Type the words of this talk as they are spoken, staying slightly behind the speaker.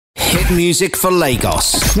Music for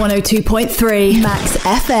Lagos. 102.3 Max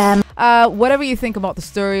FM. Whatever you think about the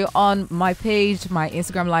story, on my page, my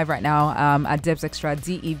Instagram live right now, at Debs Extra,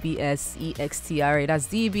 DEBSEXTRA. That's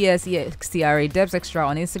DEBSEXTRA, Debs Extra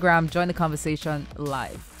on Instagram. Join the conversation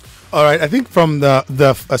live. All right, I think from the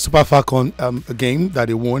Super Falcon game that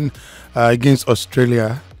they won against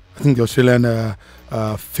Australia, I think the Australian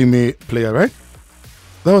female player, right?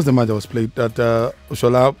 That was the match that was played that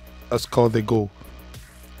Oshoala scored the goal.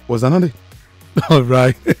 Was that not it? All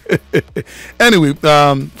right. Anyway,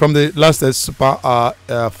 from the last Super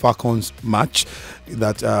Falcons match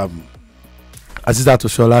that Asisat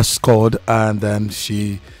Oshoala scored, and then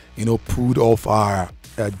she, pulled off her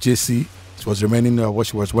jersey. She was remaining what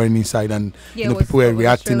she was wearing inside, and people were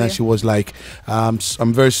reacting, Australia. And she was like, "I'm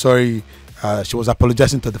very sorry." She was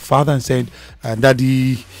apologizing to the father and saying,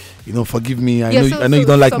 "Daddy, forgive me. I know you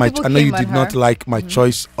don't like my. I know you did not like my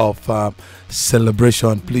choice of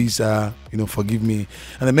celebration. Please, forgive me."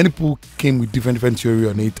 And then many people came with different theory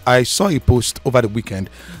on it. I saw a post over the weekend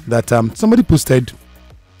that somebody posted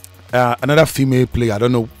another female player. I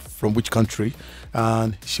don't know from which country,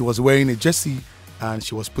 and she was wearing a jersey and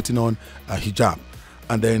she was putting on a hijab,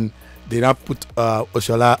 and then they now put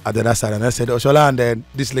Oshoala at the other side, and I said Oshoala, and then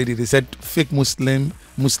this lady, they said fake Muslim,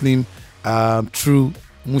 true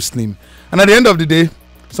Muslim. And at the end of the day,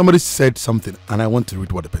 somebody said something, and I want to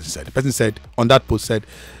read what the person said. The person said on that post said,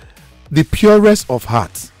 "The purest of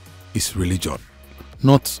heart is religion,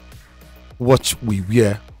 not what we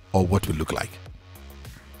wear or what we look like."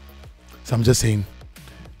 So I'm just saying,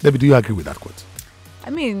 Debbie, do you agree with that quote?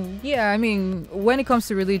 When it comes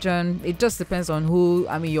to religion, it just depends on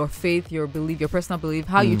your faith, your belief, your personal belief,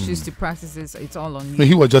 how you choose to practice it, it's all on you. No,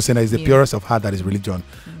 he was just saying that it's the purest of heart that is religion,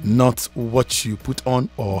 not what you put on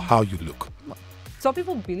or how you look. Some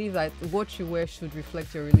people believe that what you wear should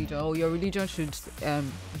reflect your religion, or your religion should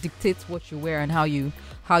dictate what you wear and how you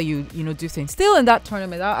do things. Still in that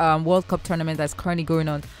tournament, that World Cup tournament that's currently going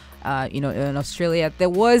on, in Australia, there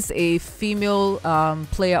was a female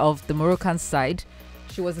player of the Moroccan side.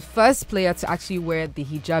 She was the first player to actually wear the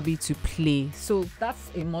hijabi to play. So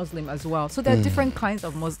that's a Muslim as well. So there are different kinds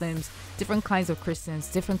of Muslims, different kinds of Christians,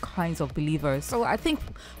 different kinds of believers. So I think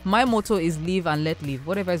my motto is live and let live.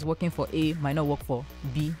 Whatever is working for A might not work for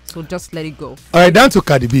B. So just let it go. All right, down to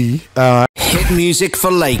Cardi B. Hit music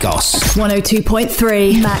for Lagos.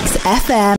 102.3 Max FM.